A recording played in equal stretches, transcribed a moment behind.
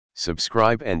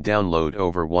Subscribe and download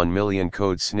over 1 million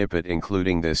code snippet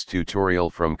including this tutorial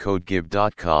from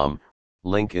codegive.com,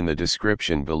 link in the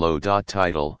description below.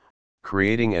 Title: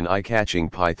 Creating an eye-catching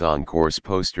Python course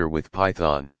poster with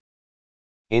Python.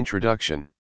 Introduction.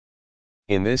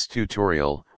 In this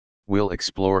tutorial, we'll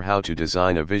explore how to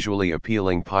design a visually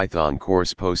appealing Python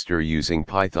course poster using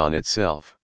Python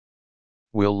itself.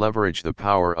 We'll leverage the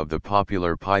power of the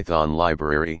popular Python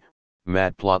library,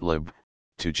 matplotlib,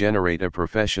 to generate a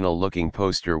professional-looking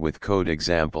poster with code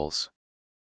examples.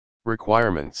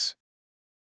 Requirements.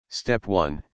 Step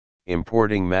 1.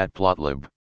 Importing matplotlib.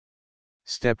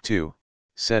 Step 2.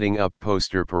 Setting up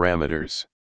poster parameters.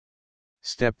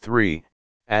 Step 3.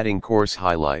 Adding course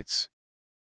highlights.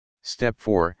 Step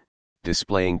 4.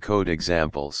 Displaying code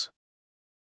examples.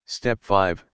 Step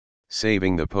 5.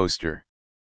 Saving the poster.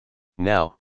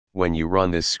 Now, when you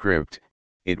run this script,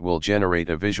 it will generate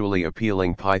a visually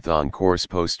appealing Python course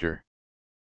poster.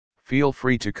 Feel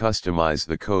free to customize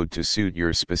the code to suit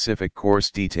your specific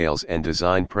course details and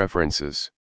design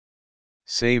preferences.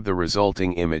 Save the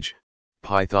resulting image,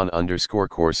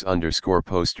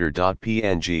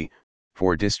 python_course_poster.png,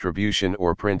 for distribution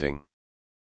or printing.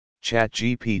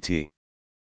 ChatGPT.